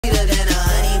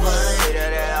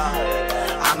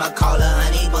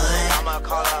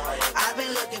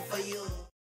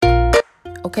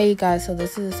Okay, you guys, so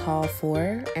this is haul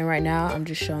 4, and right now I'm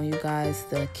just showing you guys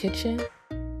the kitchen.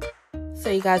 So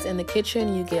you guys, in the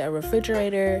kitchen, you get a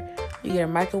refrigerator, you get a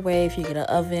microwave, you get an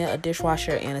oven, a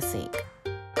dishwasher, and a sink.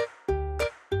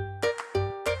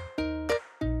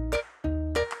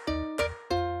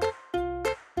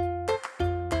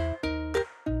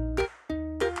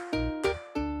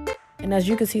 And as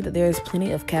you can see that there's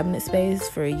plenty of cabinet space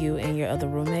for you and your other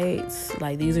roommates.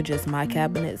 Like, these are just my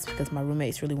cabinets because my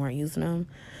roommates really weren't using them.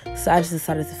 So I just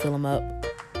decided to fill them up.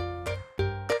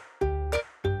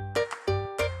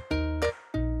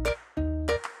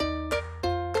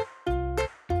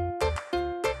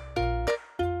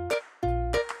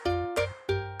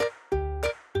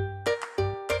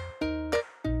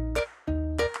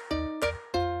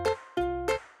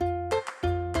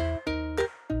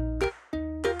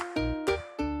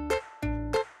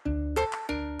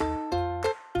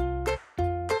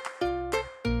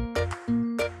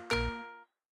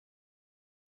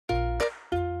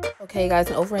 Okay, guys,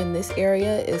 and over in this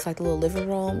area is like a little living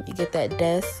room. You get that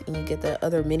desk, and you get the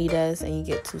other mini desk, and you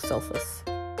get 2 sofas.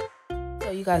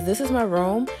 So you guys, this is my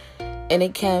room, and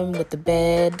it came with the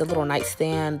bed, the little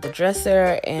nightstand, the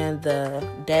dresser, and the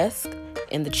desk,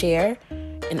 and the chair,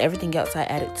 and everything else I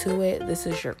added to it. This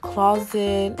is your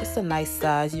closet. It's a nice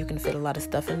size. You can fit a lot of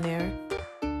stuff in there.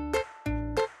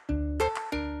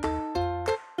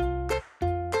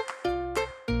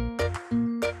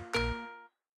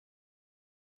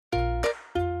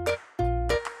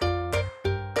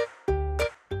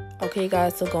 Okay,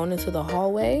 guys, so going into the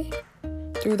hallway,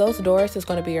 through those doors is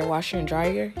going to be your washer and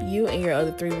dryer. You and your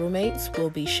other 3 roommates will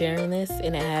be sharing this,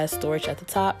 and it has storage at the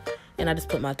top, and I just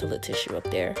put my toilet tissue up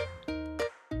there.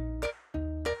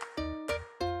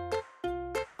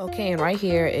 Okay, and right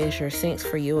here is your sinks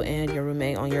for you and your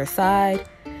roommate on your side.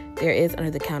 There is under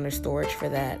the counter storage for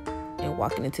that. And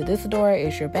walking into this door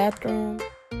is your bathroom.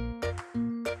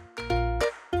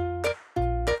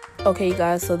 Okay, you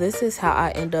guys, so this is how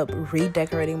I end up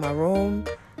redecorating my room.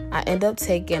 I end up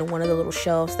taking one of the little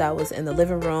shelves that was in the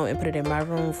living room and put it in my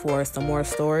room for some more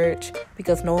storage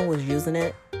because no one was using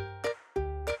it.